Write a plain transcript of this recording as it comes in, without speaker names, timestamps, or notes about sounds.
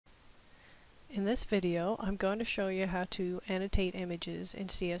In this video, I'm going to show you how to annotate images in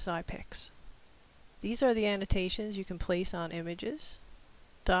CSIpix. These are the annotations you can place on images.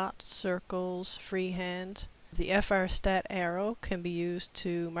 Dots, circles, freehand. The FRStat arrow can be used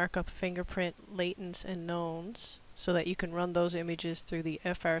to mark up fingerprint latents and knowns so that you can run those images through the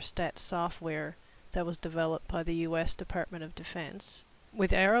FRStat software that was developed by the US Department of Defense.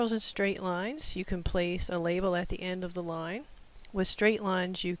 With arrows and straight lines, you can place a label at the end of the line. With straight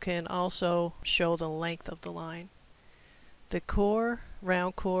lines, you can also show the length of the line. The core,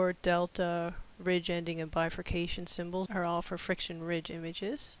 round core, delta, ridge ending, and bifurcation symbols are all for friction ridge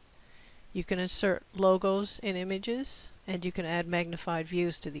images. You can insert logos in images, and you can add magnified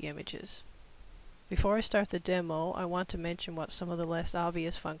views to the images. Before I start the demo, I want to mention what some of the less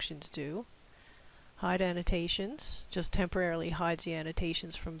obvious functions do. Hide annotations just temporarily hides the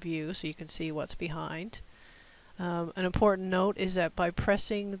annotations from view so you can see what's behind. An important note is that by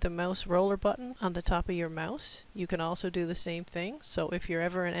pressing the mouse roller button on the top of your mouse, you can also do the same thing. So if you're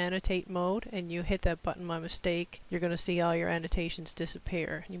ever in annotate mode and you hit that button by mistake, you're going to see all your annotations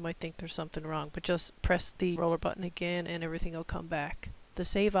disappear. You might think there's something wrong, but just press the roller button again and everything will come back. The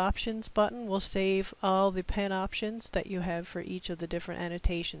Save Options button will save all the pen options that you have for each of the different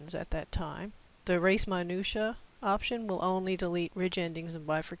annotations at that time. The Erase Minutia option will only delete ridge endings and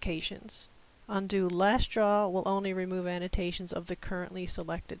bifurcations. Undo Last Draw will only remove annotations of the currently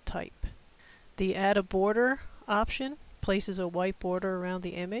selected type. The Add a Border option places a white border around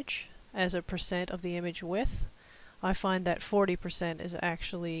the image as a percent of the image width. I find that 40% is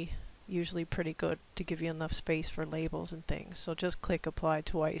actually usually pretty good to give you enough space for labels and things. So just click Apply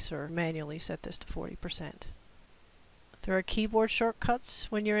twice or manually set this to 40%. There are keyboard shortcuts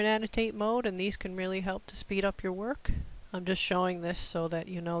when you're in annotate mode, and these can really help to speed up your work. I'm just showing this so that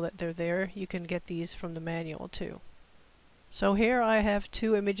you know that they're there. You can get these from the manual too. So here I have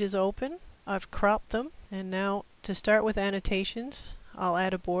two images open. I've cropped them, and now to start with annotations, I'll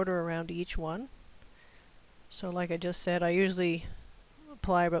add a border around each one. So like I just said, I usually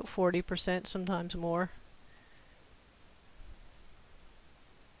apply about 40%, sometimes more,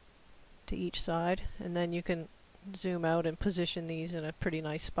 to each side, and then you can zoom out and position these in a pretty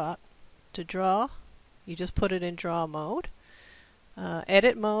nice spot. To draw, you just put it in draw mode.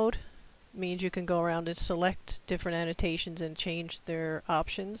 Edit mode means you can go around and select different annotations and change their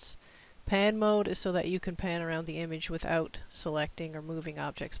options. Pan mode is so that you can pan around the image without selecting or moving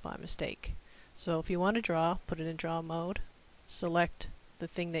objects by mistake. So if you want to draw, put it in draw mode. Select the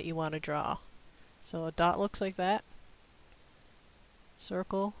thing that you want to draw. So a dot looks like that.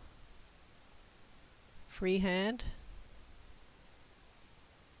 Circle. Freehand.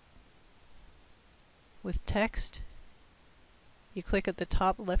 With text, you click at the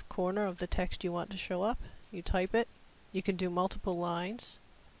top left corner of the text you want to show up. You type it. You can do multiple lines.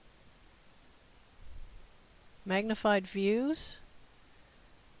 Magnified views.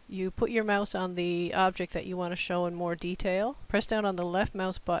 You put your mouse on the object that you want to show in more detail. Press down on the left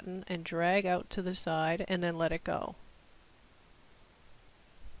mouse button and drag out to the side and then let it go.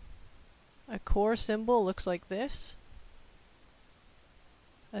 A core symbol looks like this.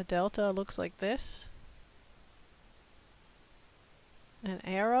 A delta looks like this. An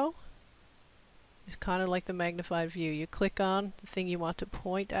arrow is kind of like the magnified view. You click on the thing you want to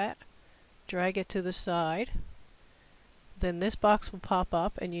point at, drag it to the side, then this box will pop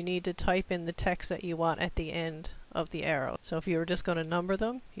up and you need to type in the text that you want at the end of the arrow. So if you were just going to number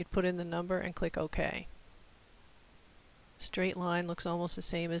them, you'd put in the number and click OK. Straight line looks almost the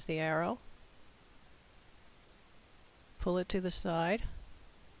same as the arrow. Pull it to the side.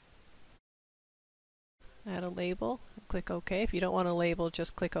 Add a label, click OK. If you don't want a label,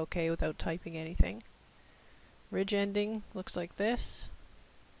 just click OK without typing anything. Ridge ending looks like this.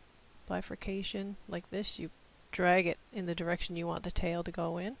 Bifurcation like this. You drag it in the direction you want the tail to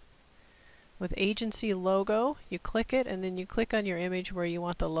go in. With agency logo, you click it and then you click on your image where you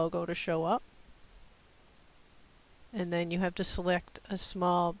want the logo to show up. And then you have to select a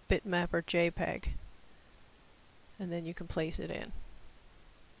small bitmap or JPEG. And then you can place it in.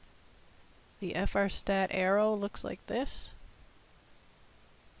 The FRStat arrow looks like this.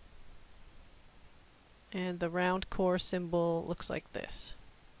 And the round core symbol looks like this.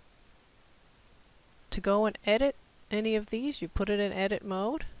 To go and edit any of these, you put it in edit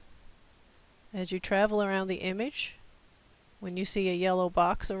mode. As you travel around the image, when you see a yellow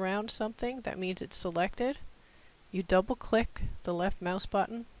box around something, that means it's selected. You double click the left mouse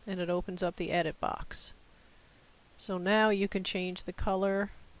button and it opens up the edit box. So now you can change the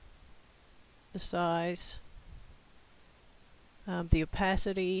color, the size, the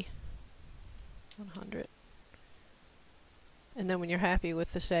opacity, 100, and then when you're happy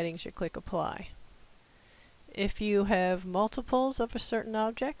with the settings, you click Apply. If you have multiples of a certain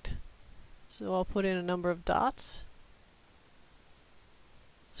object, so I'll put in a number of dots.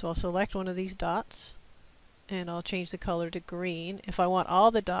 So I'll select one of these dots, and I'll change the color to green. If I want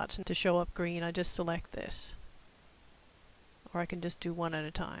all the dots to show up green, I just select this. Or I can just do one at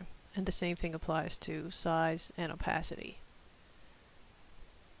a time. And the same thing applies to size and opacity.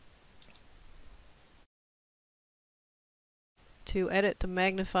 To edit the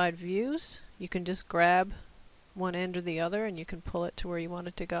magnified views, you can just grab one end or the other and you can pull it to where you want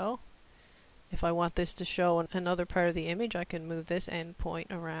it to go. If I want this to show another part of the image, I can move this end point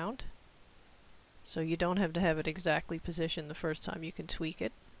around. So you don't have to have it exactly positioned the first time, you can tweak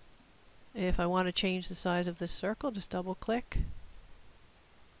it. If I want to change the size of this circle, just double click.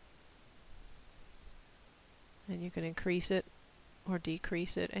 And you can increase it or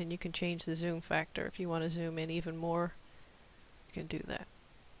decrease it, and you can change the zoom factor. If you want to zoom in even more, you can do that.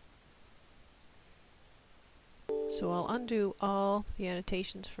 So I'll undo all the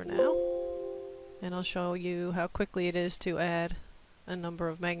annotations for now, and I'll show you how quickly it is to add a number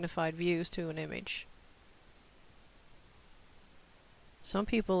of magnified views to an image. Some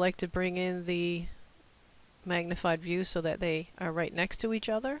people like to bring in the magnified views so that they are right next to each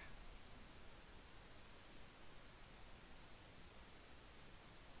other.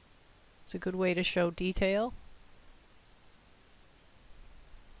 It's a good way to show detail.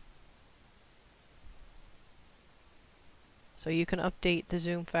 So you can update the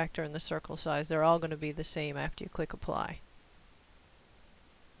zoom factor and the circle size. They're all going to be the same after you click Apply.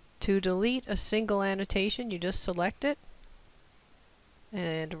 To delete a single annotation, you just select it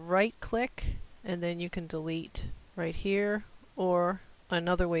and right click, and then you can delete right here, or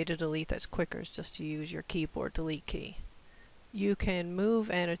another way to delete that's quicker is just to use your keyboard delete key. You can move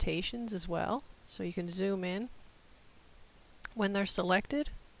annotations as well, so you can zoom in when they're selected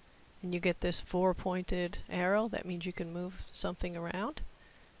and you get this 4-pointed arrow. That means you can move something around,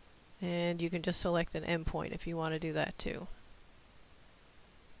 and you can just select an endpoint if you want to do that too.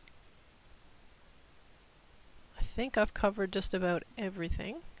 I think I've covered just about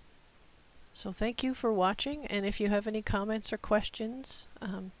everything. So thank you for watching, and if you have any comments or questions,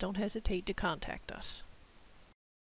 don't hesitate to contact us.